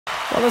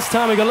Well, this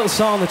time we got a little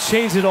song that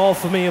changed it all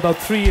for me about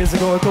 3 years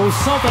ago. It goes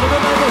something a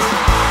bit like this.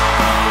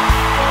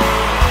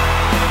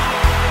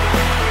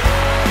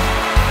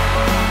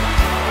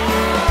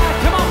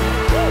 Come on.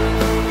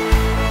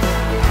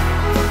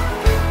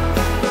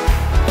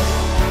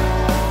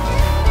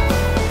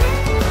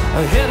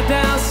 I headed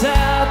down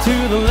south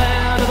to the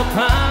land of the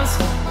pines,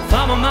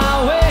 thumbing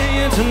my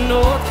way into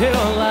North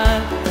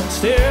Carolina.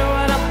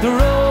 Staring up the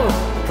road,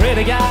 pray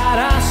to God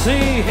I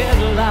see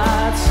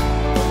headlights.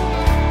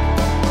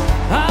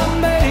 I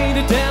made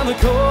it down the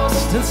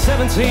coast in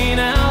 17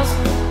 hours,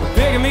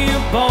 picking me a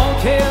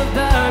bouquet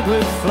bag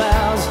with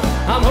flowers.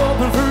 I'm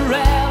hoping for a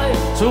rally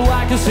so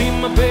I can see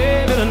my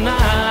baby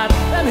tonight.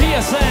 And here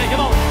I say,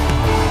 come on.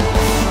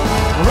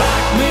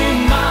 Rock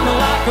me, mama,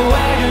 like a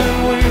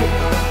wagon wheel.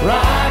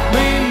 Rock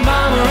me,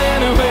 mama,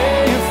 any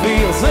way you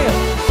feel. Sing it.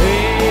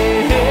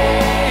 Hey,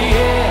 hey,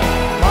 yeah,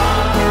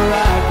 mama,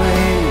 rock me.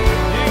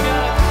 You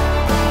got it.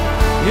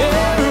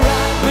 Yeah,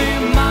 rock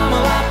me, mama,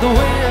 like the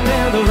wind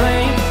and the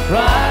rain.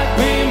 Rock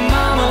me,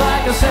 mama,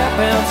 like a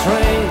southbound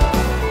train.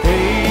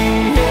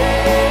 Hey,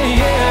 hey,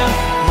 yeah,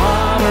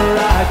 mama,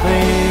 rock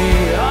me.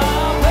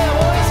 Oh, play it,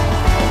 boys.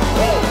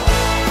 Woo.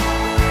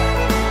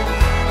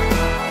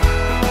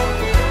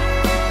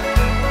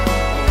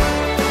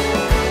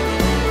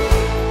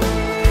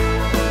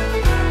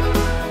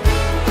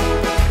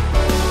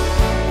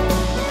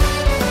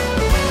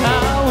 I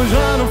was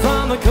running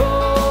from the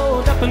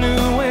cold up in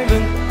New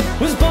England.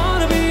 Was born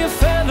to be a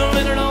fiddler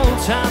in an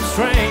old-time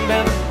string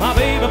band. My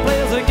baby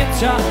plays the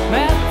guitar,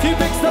 Matthew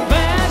picks the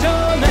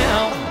banjo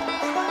now.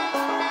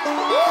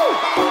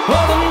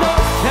 Well, the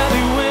North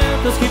County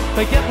winters keep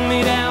getting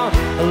me down.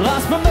 I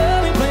lost my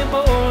money playing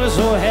boys,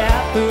 so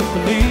happy to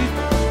believe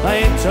I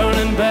ain't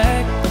turning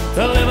back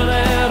to live with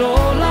that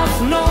old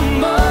life no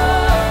more.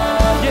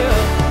 Yeah.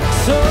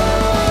 So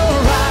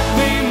rock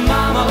me,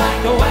 mama,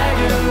 like a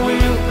wagon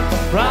wheel.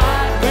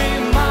 Rock me,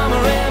 mama,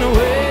 any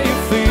way you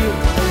feel.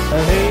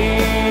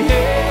 Hey,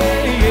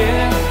 hey,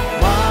 yeah,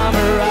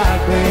 mama,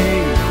 rock me.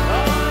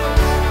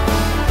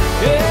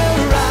 Yeah,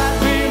 rock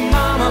me,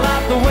 mama,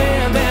 like the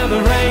wind and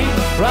the rain.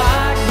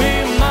 Rock me,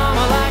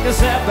 mama, like a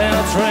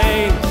southbound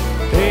train.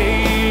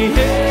 Hey,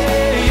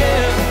 hey,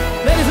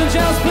 yeah. Ladies and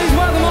gents, please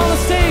welcome on the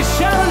stage,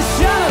 Sharon,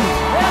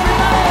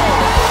 everybody.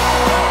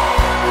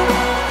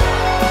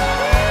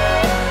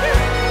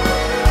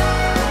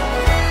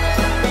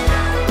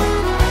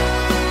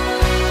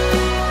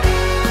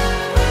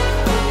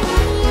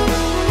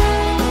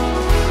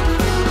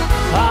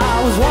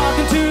 I was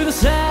walking to the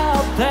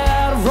south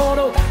out of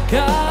Roto,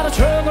 got a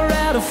trailer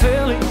out of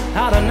Philly,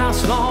 had a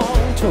nice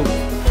long tow.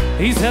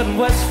 He's heading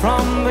west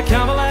from the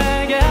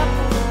Cumberland Gap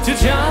to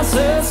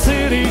Johnson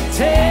City,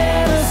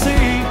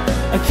 Tennessee.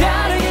 I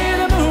gotta get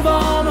a move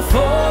on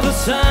before the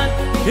sun.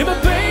 Yeah,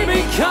 but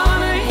baby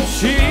Connie,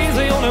 she's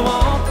the only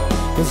one.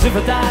 'Cause if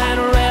I die in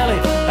a rally,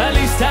 at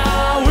least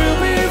I will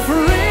be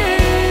free.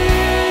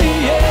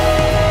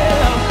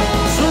 Yeah.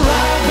 So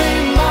ride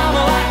me,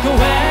 mama, like a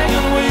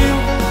wagon wheel.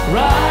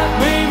 Ride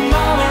me,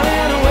 mama,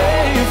 any way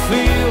you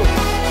feel.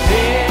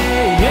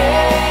 Yeah,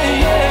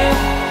 yeah, yeah.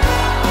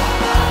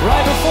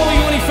 Right before we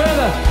go any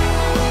further,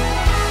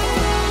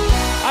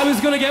 I was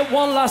gonna get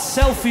one last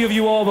selfie of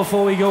you all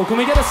before we go. Can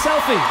we get a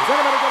selfie? Has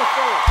anybody got a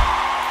photo?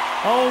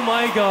 Oh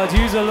my God,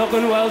 yous are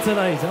looking well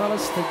tonight.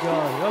 Honest to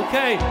God.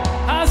 Okay,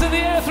 hands in the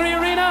air,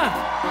 3Arena.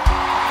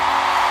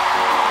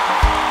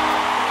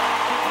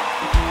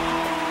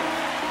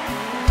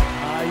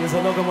 Yous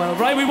are looking well.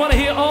 Right, we want to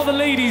hear all the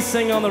ladies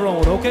sing on their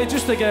own. Okay,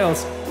 just the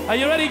girls. Are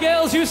you ready,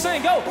 girls? You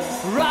sing. Go.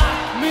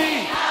 Rock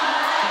me.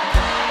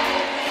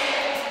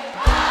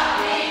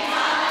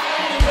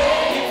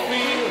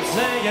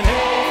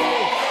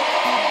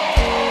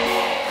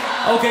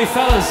 Okay,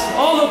 fellas,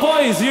 all the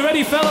boys, you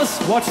ready, fellas?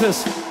 Watch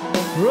this.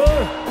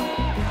 Roar.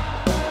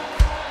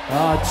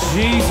 Ah,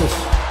 Jesus.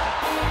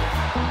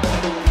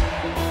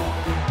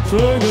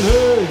 Sing it,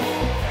 hey.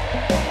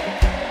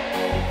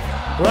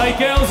 Right,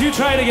 girls, you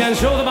try it again.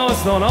 Show them how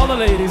it's done. All the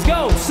ladies,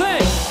 go,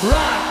 sing.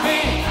 Rock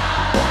me.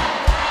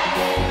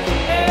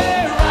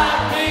 Hey,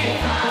 rock me.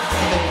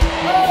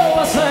 Oh,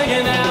 I'm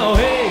singing now,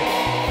 hey.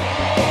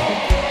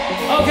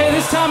 Okay,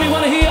 this time we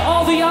want to hear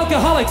all the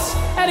alcoholics.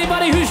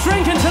 Anybody who's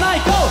drinking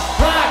tonight, go.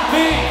 Rock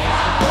me.